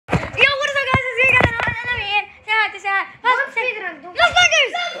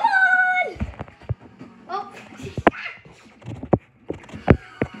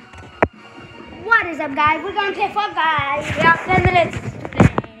up, guys? We're gonna play Fall Guys. We have 10 minutes to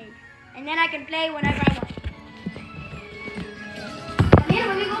play, and then I can play whenever I want. Amir,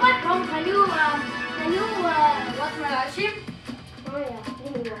 when we go back home, can you watch my live stream? Oh yeah,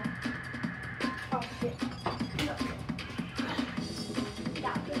 let me watch. Oh shit.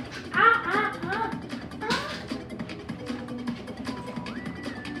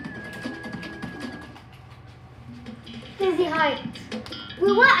 Dizzy Heights.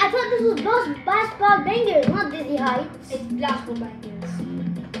 Wait, what? I thought this was basketball bangers, not Dizzy Heights. It's basketball bangers.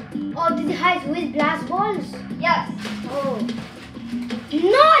 Oh, Dizzy Heights with blast balls? Yes. Oh.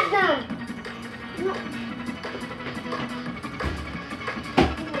 No, it's not. No.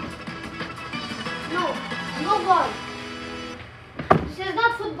 No. No ball. This is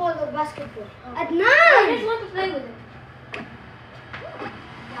not football or basketball. Oh. At 9. I just want to play with it.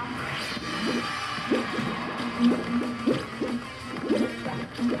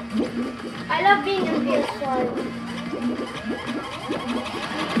 I love being in PS5.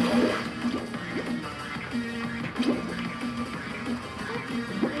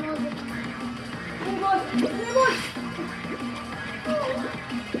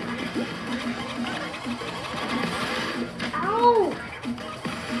 Ow!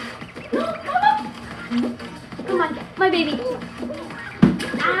 No, no! Come on, my baby.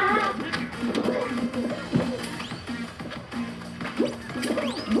 Ah!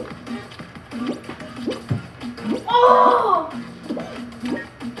 Oh!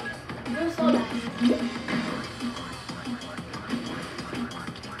 You're so nice.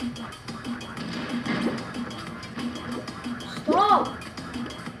 Stop!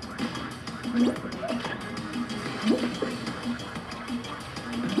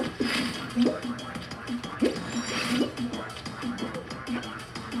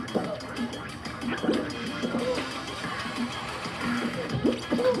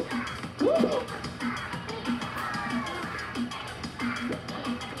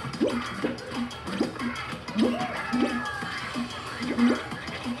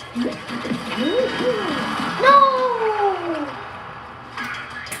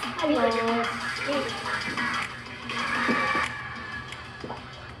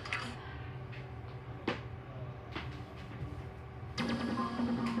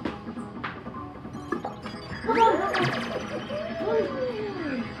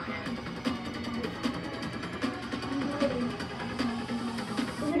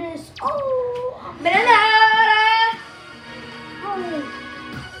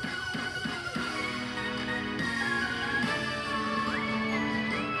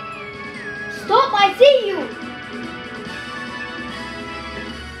 Stop, I see you!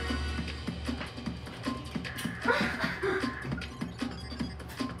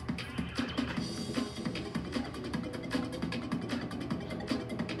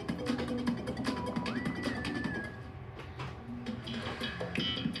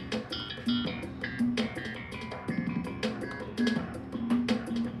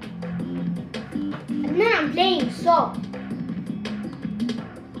 And then I'm playing, stop.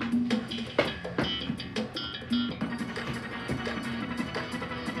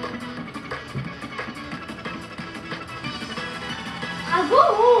 I'll go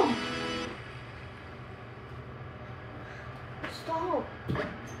home. Stop.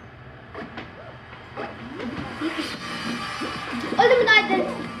 Ultimate item.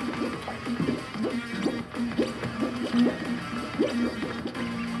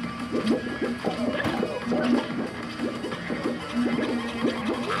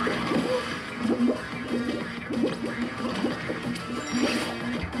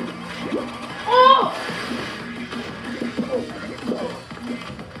 Oh!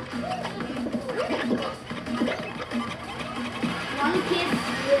 One kiss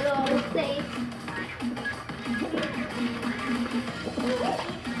will always say.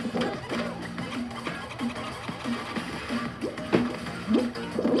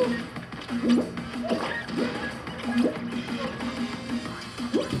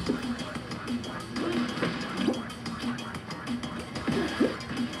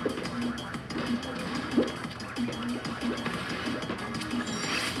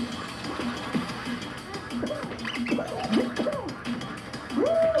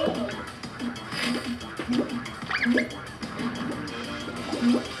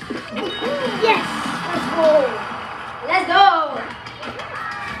 Yes! Let's go! Let's go!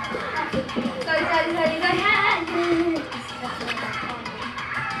 Sorry.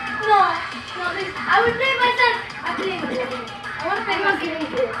 No, this, I will play myself. I play myself. I want to play myself.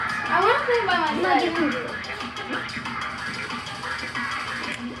 I want to play by myself. I'm not giving you.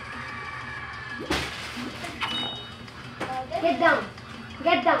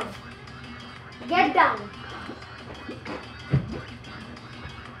 Get down. Get down.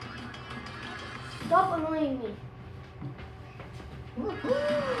 Stop annoying me.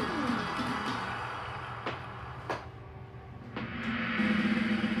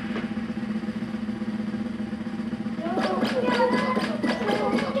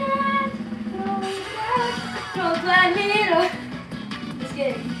 Don't let me know. Just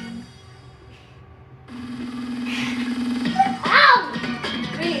kidding. Ow!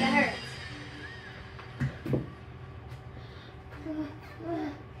 Really, that hurts.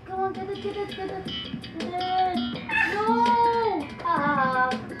 Come on, get it. No!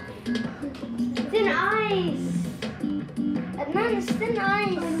 Thin ice. Adnan, it's thin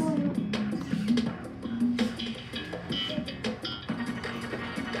ice.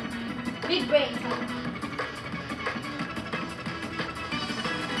 Big brain.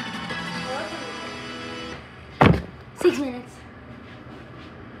 6 minutes.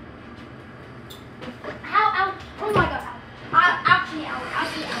 Ow. Oh my god. Actually out. I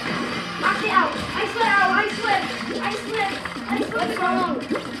swear out. What's wrong?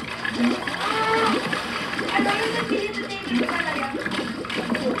 I don't know if you did the thing you said again.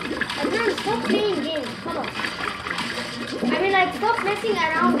 Adnan, stop playing games. Come on. I mean, like, stop messing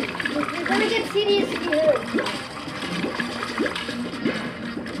around. You're gonna get seriously hurt.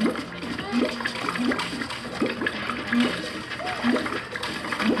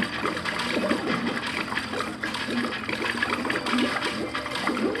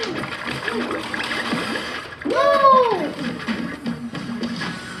 No!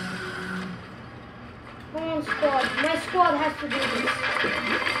 Come on, squad. My squad has to do this.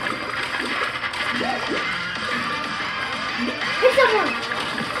 Hit someone!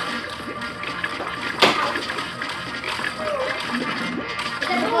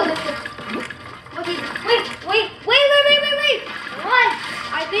 Okay, wait. What?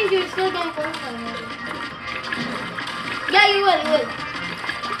 I think you're still getting close to me. Yeah, you will.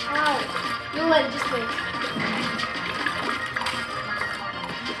 Ow. You will, just wait.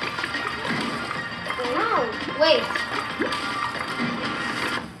 Now. Wait.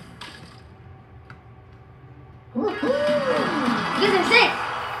 This is it.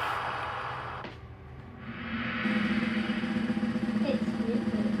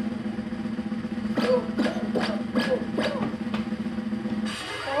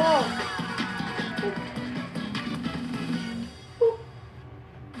 Oh.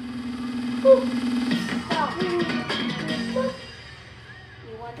 Stop. You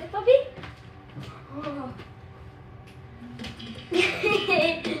want it, puppy?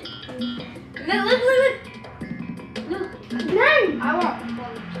 Look. Adnan! I want.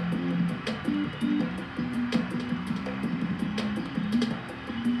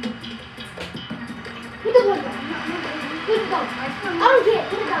 Put the ball down. Put it down. I don't care.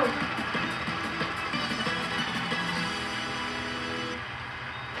 Put it down.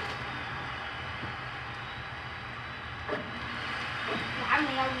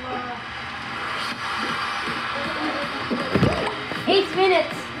 Eight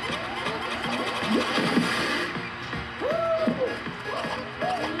minutes.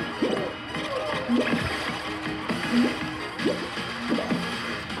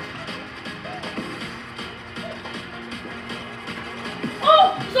 Oh,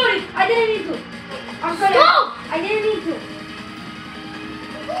 sorry. I didn't mean to. I'm sorry. Stop! I didn't mean to.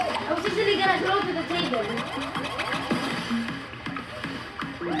 I was actually gonna throw to the table.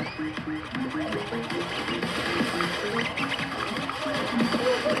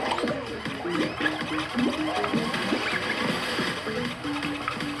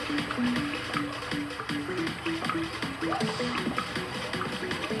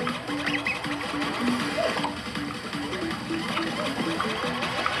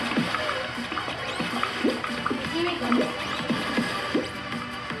 Here we go.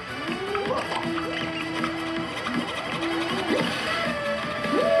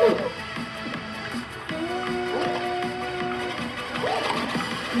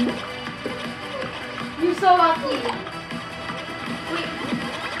 You're so lucky. Wait.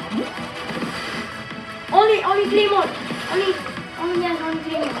 Only 3 more. Only 3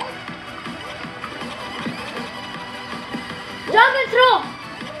 more. Jump and throw.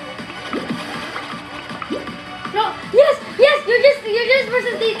 Throw. Yes. You're just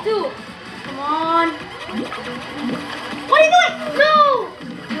versus these two. Come on. What are you doing? No.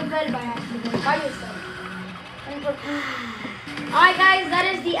 You fell by accident. By yourself. Alright guys, that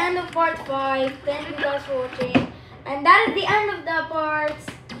is the end of part 5. Thank you guys for watching. And that is the end of the parts.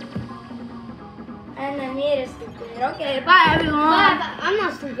 And Amir is stupid. Okay, bye everyone. Bye. I'm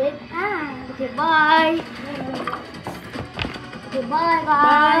not stupid. Okay, bye. Okay, bye,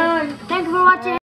 guys. Bye. Thank you for watching.